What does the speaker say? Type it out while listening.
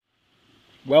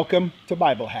Welcome to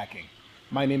Bible Hacking.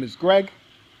 My name is Greg,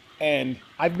 and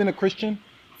I've been a Christian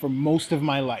for most of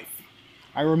my life.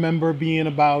 I remember being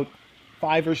about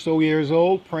 5 or so years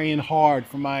old, praying hard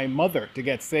for my mother to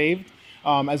get saved,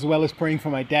 as well as praying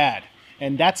for my dad.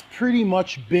 And that's pretty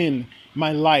much been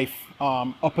my life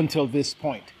up until this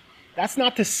point. That's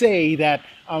not to say that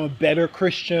I'm a better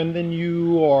Christian than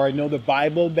you, or I know the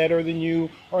Bible better than you,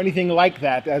 or anything like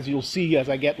that, as you'll see as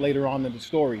I get later on in the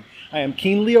story. I am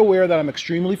keenly aware that I'm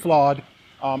extremely flawed.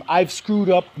 I've screwed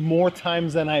up more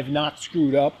times than I've not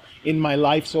screwed up in my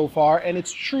life so far, and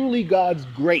it's truly God's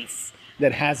grace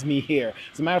that has me here.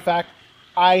 As a matter of fact,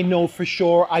 I know for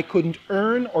sure I couldn't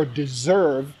earn or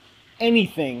deserve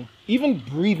anything, even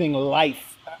breathing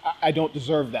life. I don't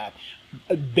deserve that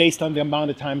based on the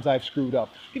amount of times I've screwed up.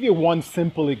 I'll give you one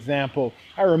simple example.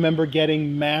 I remember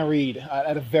getting married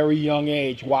at a very young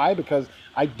age. Why? Because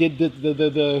I did the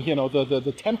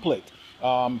template.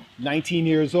 19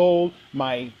 years old.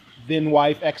 My then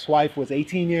wife, ex-wife, was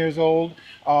 18 years old.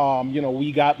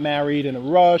 We got married in a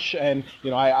rush, and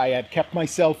I had kept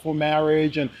myself for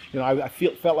marriage, and I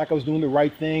felt like I was doing the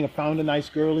right thing. I found a nice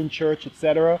girl in church,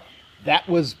 etc. That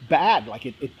was bad. Like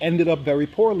it ended up very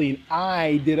poorly, and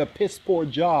I did a piss poor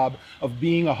job of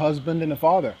being a husband and a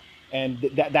father. And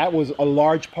that was a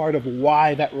large part of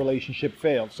why that relationship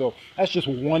failed. So that's just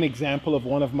one example of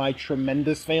one of my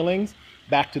tremendous failings.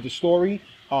 Back to the story.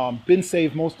 Been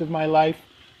saved most of my life.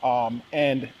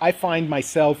 And I find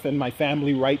myself and my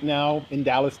family right now in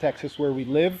Dallas, Texas, where we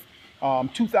live,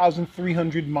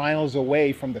 2,300 miles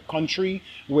away from the country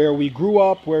where we grew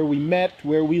up, where we met,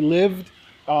 where we lived,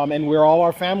 and where all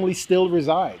our family still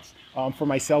resides. For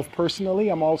myself personally,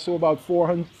 I'm also about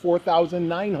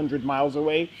 4,900 miles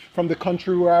away from the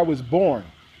country where I was born.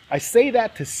 I say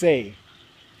that to say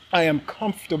I am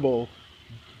comfortable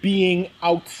being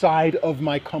outside of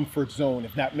my comfort zone,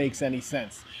 if that makes any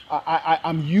sense.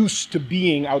 I'm used to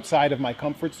being outside of my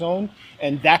comfort zone,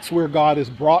 and that's where God has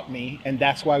brought me, and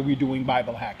that's why we're doing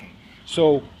Bible hacking.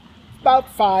 So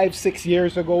about 5-6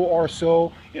 years ago or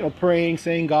so, praying,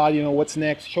 saying, God, what's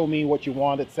next? Show me what you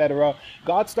want, etc.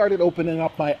 God started opening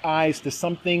up my eyes to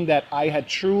something that I had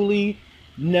truly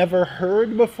never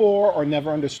heard before or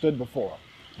never understood before.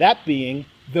 That being,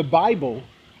 the Bible,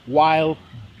 while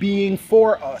being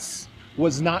for us,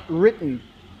 was not written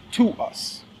to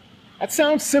us. That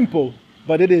sounds simple,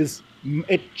 but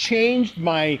it changed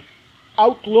my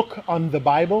outlook on the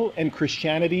Bible and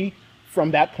Christianity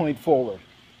from that point forward.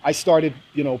 I started,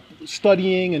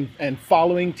 studying and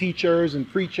following teachers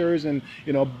and preachers and,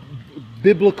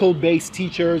 biblical-based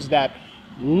teachers that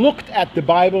looked at the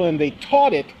Bible and they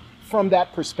taught it from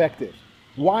that perspective.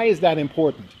 Why is that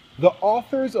important? The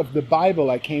authors of the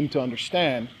Bible, I came to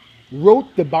understand,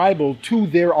 wrote the Bible to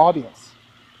their audience.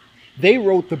 They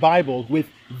wrote the Bible with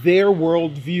their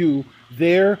worldview,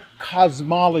 their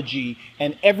cosmology,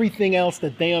 and everything else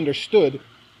that they understood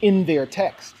in their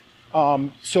text.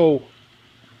 So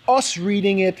us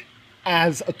reading it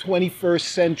as a 21st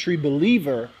century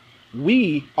believer,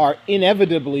 we are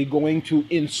inevitably going to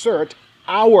insert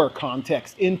our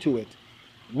context into it,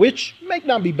 which may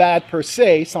not be bad per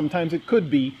se. Sometimes it could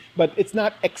be, but it's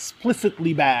not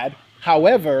explicitly bad.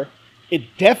 However,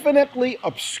 it definitely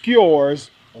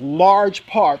obscures large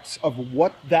parts of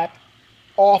what that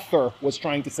author was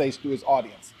trying to say to his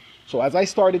audience. So as I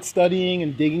started studying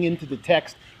and digging into the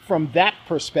text from that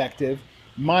perspective,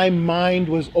 my mind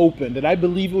was opened, and I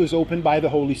believe it was opened by the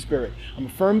Holy Spirit. I'm a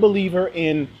firm believer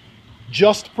in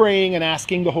just praying and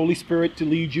asking the Holy Spirit to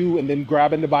lead you and then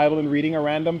grabbing the Bible and reading a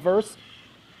random verse.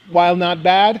 While not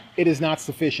bad, it is not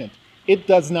sufficient. It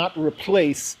does not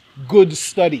replace good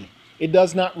study. It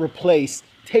does not replace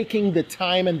taking the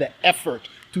time and the effort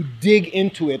to dig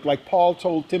into it. Like Paul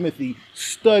told Timothy,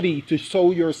 study to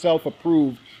show yourself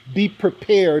approved. Be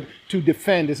prepared to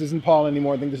defend. This isn't Paul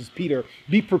anymore. I think this is Peter.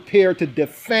 Be prepared to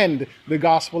defend the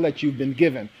gospel that you've been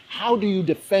given. How do you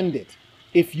defend it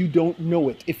if you don't know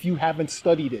it, if you haven't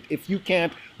studied it, if you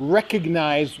can't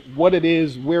recognize what it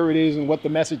is, where it is, and what the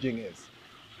messaging is?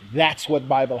 That's what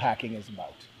Bible hacking is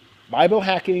about. Bible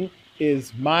hacking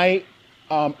is my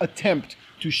attempt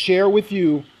to share with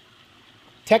you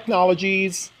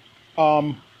technologies,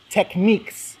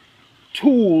 techniques,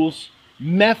 tools,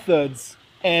 methods,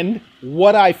 and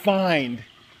what I find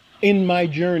in my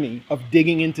journey of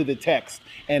digging into the text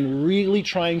and really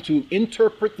trying to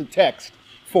interpret the text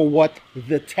for what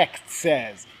the text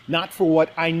says, not for what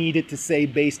I needed to say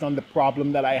based on the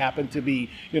problem that I happen to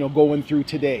be, going through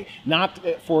today. Not,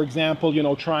 for example,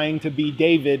 trying to be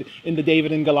David in the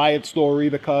David and Goliath story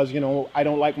because, I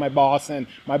don't like my boss and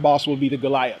my boss will be the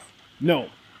Goliath. No.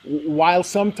 While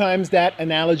sometimes that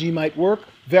analogy might work,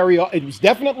 It was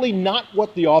definitely not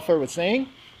what the author was saying,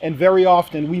 and very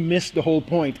often we miss the whole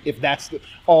point if that's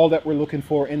all that we're looking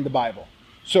for in the Bible.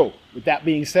 So, with that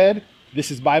being said,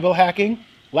 this is Bible hacking.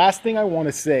 Last thing I want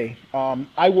to say,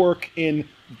 I work in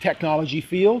the technology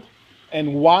field,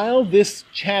 and while this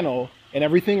channel and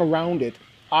everything around it,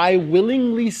 I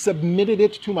willingly submitted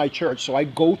it to my church. So I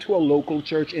go to a local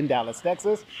church in Dallas,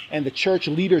 Texas, and the church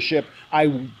leadership, I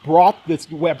brought this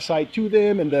website to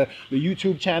them and the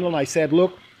YouTube channel, and I said,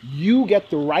 look, you get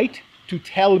the right to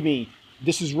tell me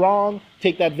this is wrong,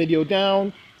 take that video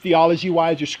down,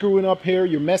 theology-wise, you're screwing up here,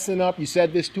 you're messing up, you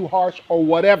said this too harsh, or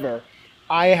whatever.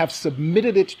 I have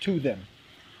submitted it to them.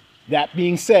 That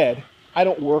being said, I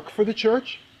don't work for the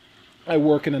church. I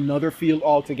work in another field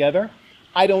altogether.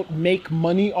 I don't make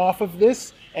money off of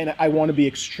this, and I want to be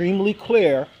extremely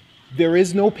clear. There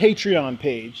is no Patreon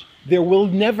page. There will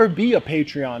never be a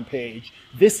Patreon page.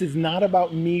 This is not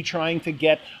about me trying to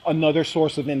get another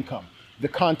source of income. The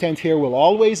content here will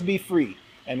always be free.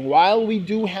 And while we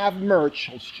do have merch,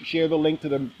 I'll share the link to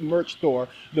the merch store,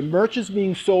 the merch is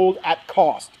being sold at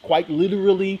cost. Quite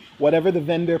literally, whatever the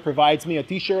vendor provides me a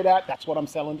t-shirt at, that's what I'm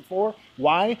selling it for.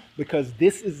 Why? Because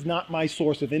this is not my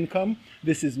source of income.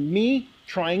 This is me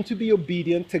trying to be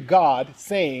obedient to God,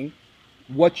 saying,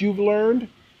 what you've learned,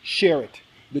 share it.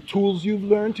 The tools you've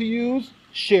learned to use,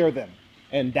 share them.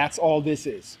 And that's all this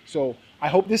is. So I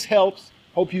hope this helps.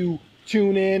 Hope you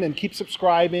tune in and keep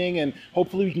subscribing, and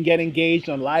hopefully we can get engaged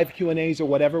on live Q&As or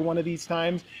whatever one of these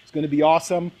times. It's going to be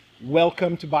awesome.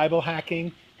 Welcome to Bible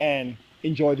Hacking, and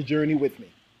enjoy the journey with me.